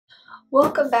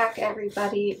Welcome back,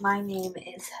 everybody. My name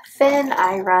is Finn.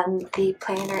 I run the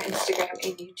planner, Instagram,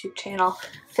 and YouTube channel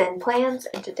FionnPlans,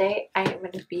 and today I am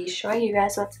going to be showing you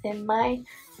guys what's in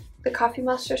the Coffee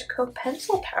Monsters Co.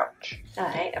 pencil pouch. And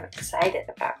I am excited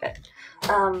about it.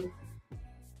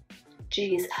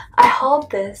 I hauled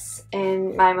this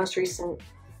in my most recent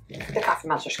The Coffee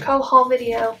Monsters Co. haul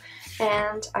video,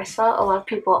 and I saw a lot of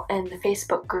people in the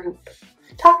Facebook group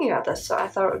talking about this, so I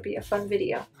thought it would be a fun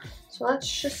video. So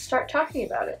let's just start talking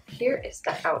about it. Here is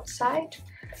the outside.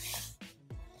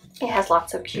 It has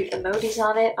lots of cute emojis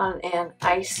on it on an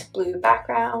ice blue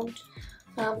background.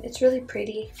 It's really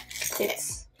pretty.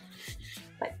 It's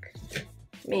like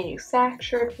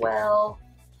manufactured well,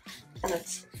 and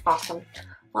it's awesome.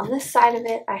 On this side of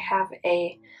it, I have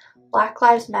a Black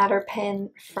Lives Matter pin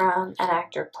from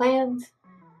FionnPlans.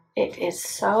 It is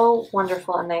so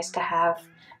wonderful and nice to have,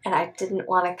 and I didn't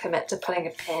want to commit to putting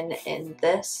a pin in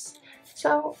this,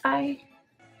 so I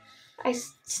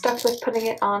stuck with putting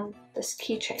it on this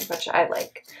keychain, which I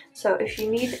like. So if you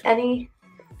need any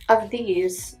of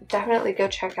these, definitely go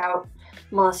check out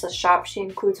Melissa's shop. She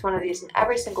includes one of these in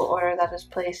every single order that is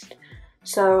placed,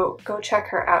 so go check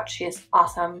her out. She is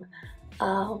awesome.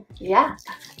 Yeah,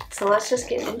 so let's just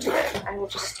get into it. I will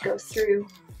just go through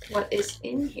what is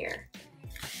in here.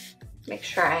 Make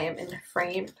sure I am in the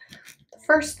frame. The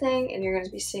first thing, and you're going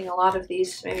to be seeing a lot of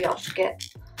these, so maybe I'll just get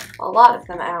a lot of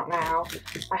them out now.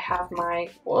 I have my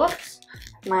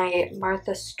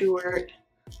Martha Stewart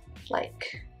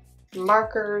like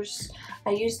markers.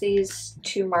 I use these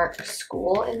to mark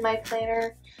school in my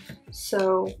planner.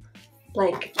 So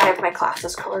like I have my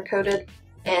classes color coded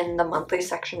in the monthly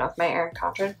section of my Erin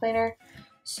Condren planner.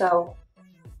 So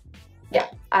yeah,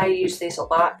 I use these a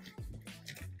lot.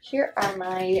 Here are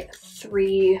my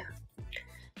 3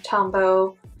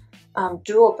 Tombow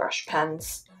dual brush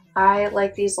pens. I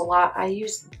like these a lot. I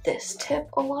use this tip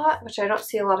a lot, which I don't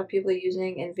see a lot of people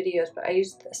using in videos, but I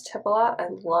use this tip a lot. I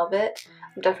love it.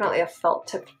 I'm definitely a felt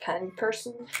tipped pen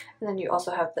person. And then you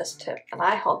also have this tip, and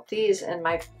I hauled these in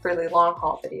my really long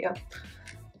haul video.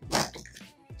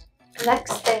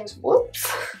 Next things,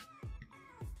 whoops.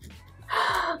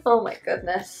 Oh my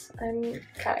goodness, I'm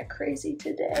kind of crazy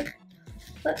today.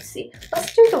 Let's see.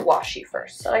 Let's do the washi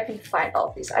first so I can find all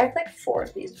of these. I have like 4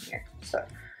 of these in here. So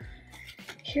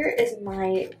here is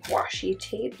my washi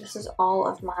tape. This is all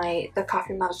of the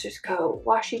Coffee Monsters Co.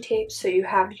 washi tape. So you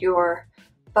have your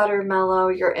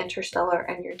Buttermellow, your Interstellar,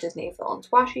 and your Disney Villains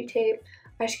washi tape.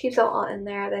 I just keep them all in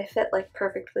there. They fit like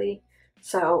perfectly.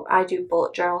 So I do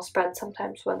bullet journal spreads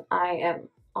sometimes when I am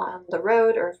on the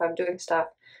road or if I'm doing stuff.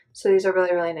 So these are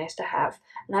really, really nice to have.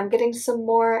 And I'm getting some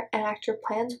more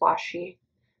FionnPlans washi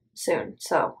soon,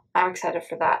 so I'm excited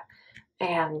for that.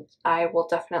 And I will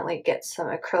definitely get some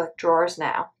acrylic drawers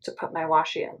now to put my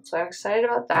washi in, so I'm excited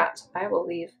about that. So I will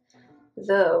leave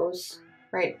those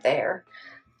right there.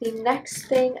 The next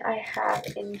thing I have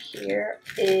in here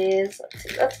is,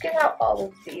 let's get out all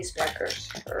of these markers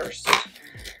first.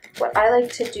 What I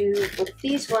like to do with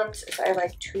these ones is I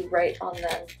like to write on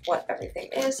them what everything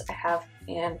is. I have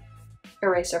an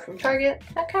eraser from Target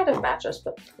that kind of matches,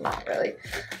 but not really.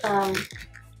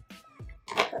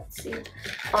 Let's see.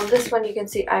 On this one, you can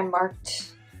see I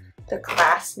marked the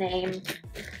class name.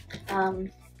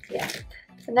 Yeah.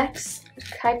 The next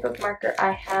type of marker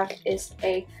I have is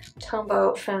a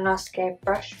Tombow Finnosque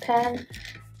brush pen.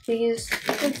 These,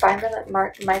 you can find them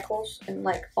at Michael's in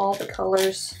like all the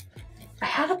colors. I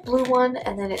had a blue one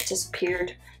and then it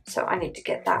disappeared, so I need to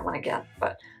get that one again.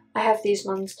 But I have these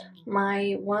ones.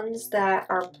 My ones that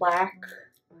are black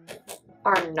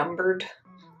are numbered,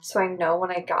 so I know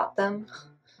when I got them.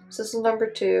 So this is number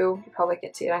 2. You probably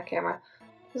can't see it on camera.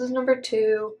 This is number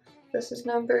 2, this is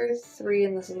number 3,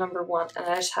 and this is number 1. And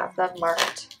I just have them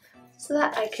marked so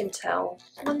that I can tell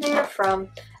when they are from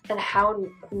and how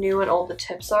new and old the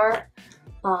tips are.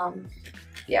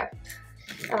 Yeah,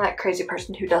 I'm that crazy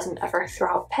person who doesn't ever throw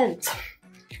out pens.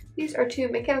 These are 2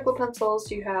 mechanical pencils.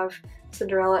 You have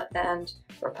Cinderella and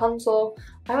Rapunzel.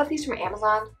 I got these from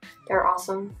Amazon. They're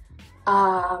awesome.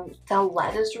 The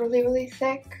lead is really, really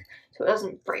thick, so it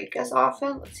doesn't break as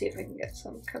often. Let's see if I can get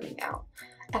some coming out.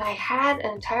 And I had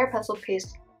an entire pencil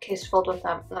case filled with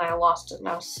them, and I lost it, and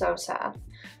I was so sad.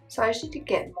 So I just need to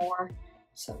get more.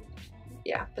 So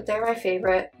yeah, but they're my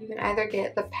favorite. You can either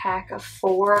get the pack of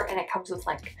 4, and it comes with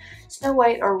like Snow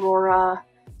White, Aurora,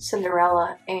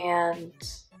 Cinderella, and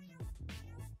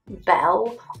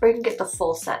Belle, or you can get the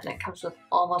full set, and it comes with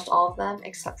almost all of them,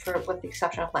 except for, with the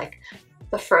exception of like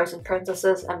the Frozen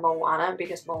Princesses and Moana,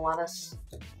 because Moana's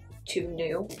too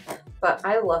new, but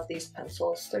I love these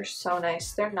pencils. They're so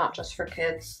nice. They're not just for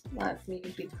kids. Let me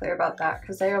be clear about that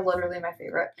because they are literally my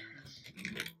favorite.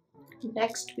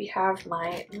 Next we have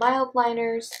my mild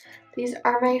liners. These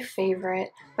are my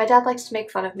favorite. My dad likes to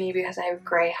make fun of me because I have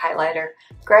gray highlighter.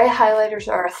 Gray highlighters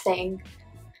are a thing.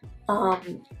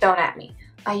 Don't at me.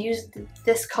 I use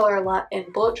this color a lot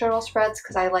in bullet journal spreads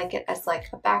because I like it as like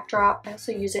a backdrop. I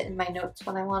also use it in my notes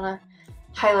when I want to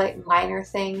highlight minor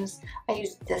things. I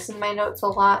use this in my notes a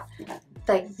lot.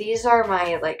 Like these are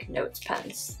my like notes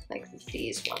pens, like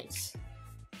these ones.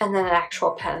 And then an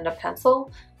actual pen and a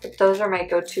pencil. But those are my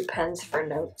go-to pens for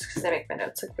notes because they make my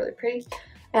notes look really pretty.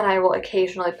 And I will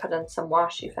occasionally put in some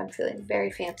washi if I'm feeling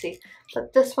very fancy.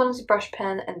 But this one is a brush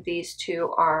pen and these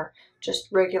two are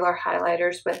just regular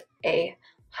highlighters with a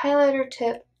highlighter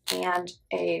tip and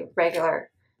a regular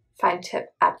fine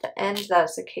tip at the end. That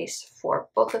is the case for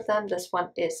both of them. This one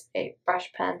is a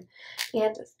brush pen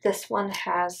and this one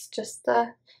has just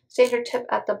the standard tip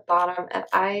at the bottom, and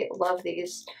I love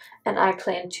these and I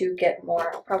plan to get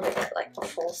more. I'll probably get like a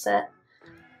full set.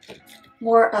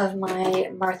 More of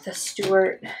my Martha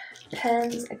Stewart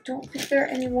pens. I don't think there are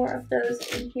any more of those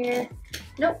in here.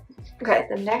 Nope. Okay,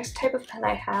 the next type of pen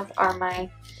I have are my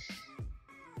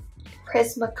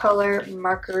Prismacolor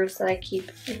markers that I keep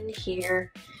in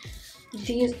here.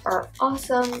 These are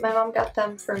awesome. My mom got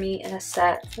them for me in a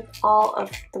set with all of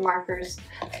the markers.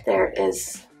 There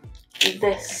is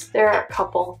this. There are a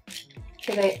couple.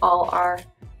 Here they all are.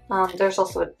 There's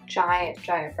also a giant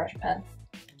brush pen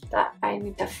that I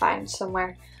need to find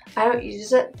somewhere. I don't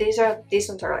use it. These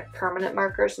ones are like permanent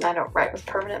markers, and I don't write with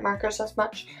permanent markers as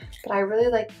much, but I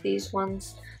really like these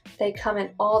ones. They come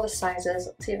in all the sizes.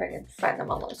 Let's see if I can find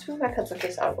them on. Let's move my pencil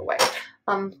case out of the way.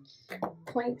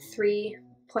 0.3,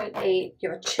 0.8, you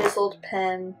have a chiseled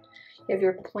pen, you have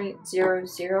your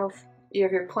 0.00, you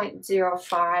have your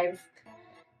 0.05,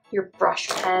 your brush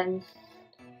pen,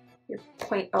 your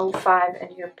 0.05,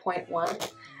 and your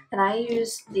 0.1. And I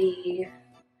use the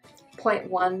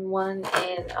 0.11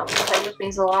 in Play With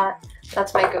Me's a lot.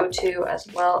 That's my go-to, as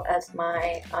well as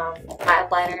my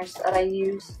mild liners that I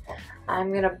use.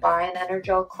 I'm gonna buy an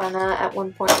Energel Clenna at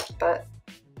one point, but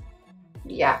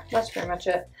yeah, that's pretty much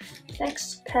it.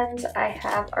 Next pens I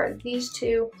have are these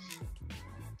two.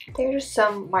 They're just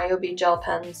some Ryobi gel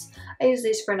pens. I use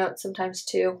these for notes sometimes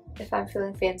too, if I'm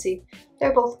feeling fancy.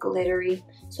 They're both glittery,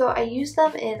 so I used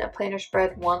them in a planner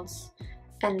spread once,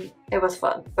 and it was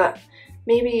fun, but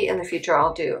maybe in the future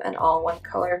I'll do an all one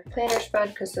color planner spread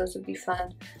because those would be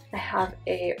fun. I have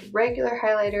a regular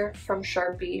highlighter from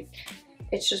Sharpie.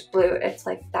 It's just blue. It's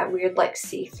like that weird like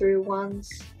see-through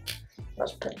ones.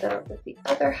 Let's put that with the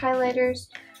other highlighters.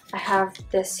 I have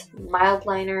this mild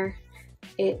liner.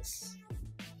 It's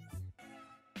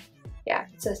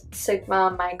a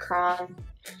Sigma Micron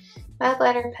mild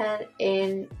liner pen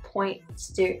in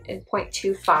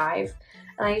 0.25.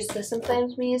 And I use this in Play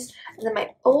With Me's. And then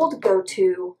my old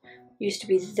go-to used to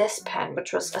be this pen,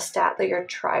 which was a Statler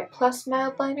Tri Plus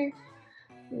mild liner.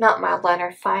 Not mild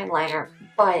liner, fine liner.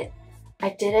 But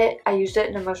I used it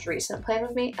in the most recent Play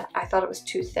With Me, and I thought it was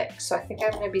too thick. So I think I'm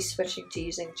going to be switching to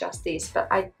using just these. But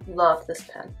I love this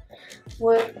pen.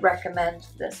 Would recommend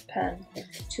this pen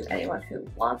to anyone who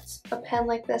wants a pen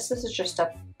like this. This is just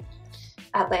a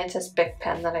Atlantis Bic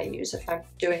pen that I use if I'm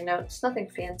doing notes. Nothing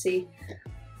fancy.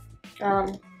 I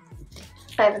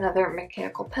have another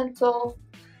mechanical pencil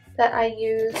that I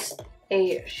use,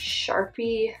 a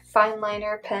Sharpie fine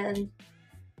liner pen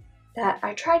that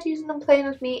I tried using them Playing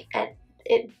With Me, and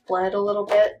it bled a little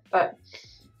bit, but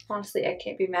honestly I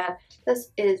can't be mad.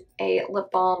 This is a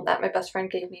lip balm that my best friend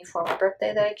gave me for my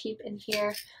birthday that I keep in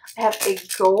here. I have a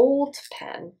gold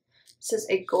pen. This is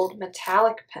a gold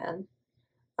metallic pen.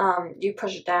 You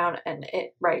push it down and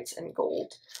it writes in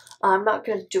gold. I'm not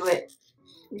going to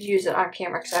use it on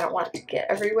camera because I don't want it to get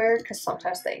everywhere, because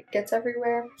sometimes the ink gets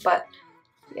everywhere, but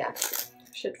yeah, I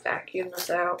should vacuum this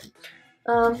out.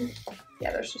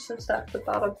 Yeah, there's just some stuff at the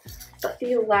bottom. But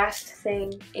the last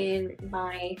thing in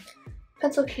my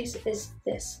pencil case is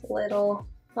this little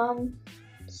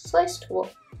slice tool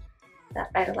that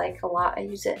I like a lot. I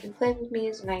use it in Play With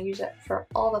Me's and I use it for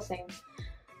all the things.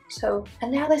 So,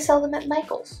 and now they sell them at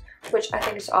Michael's, which I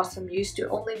think is awesome. You used to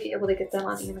only be able to get them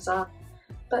on Amazon,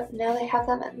 but now they have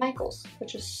them at Michael's,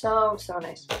 which is so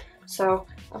nice. So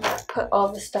I'm gonna put all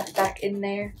this stuff back in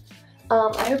there.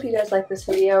 I hope you guys liked this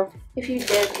video. If you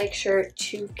did, make sure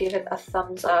to give it a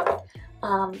thumbs up.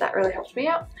 That really helps me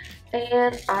out.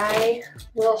 And I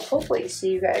will hopefully see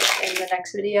you guys in the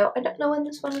next video. I don't know when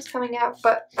this one is coming out,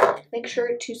 but make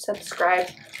sure to subscribe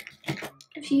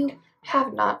if you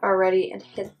have not already, and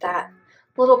hit that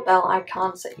little bell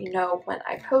icons that you know when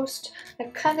I post.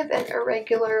 I'm kind of an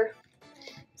irregular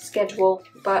schedule,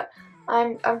 but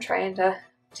I'm trying to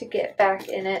get back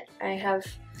in it. I've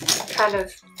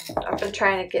been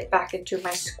trying to get back into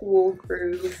my school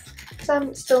groove, because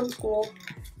I'm still in school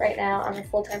right now. I'm a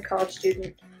full-time college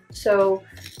student, so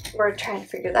we're trying to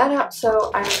figure that out.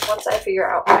 So once I figure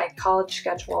out my college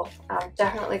schedule, I'm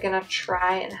definitely gonna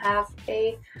try and have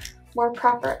a more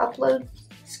proper upload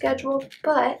schedule,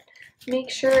 but make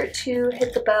sure to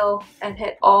hit the bell and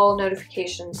hit all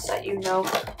notifications so that you know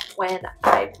when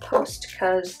I post,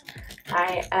 because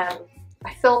I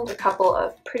filmed a couple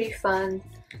of pretty fun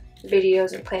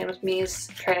videos and playing with me's,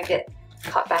 trying to get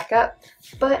caught back up.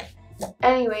 But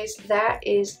anyways, that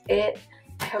is it.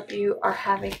 I hope you are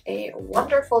having a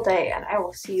wonderful day, and I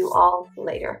will see you all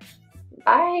later.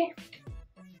 Bye!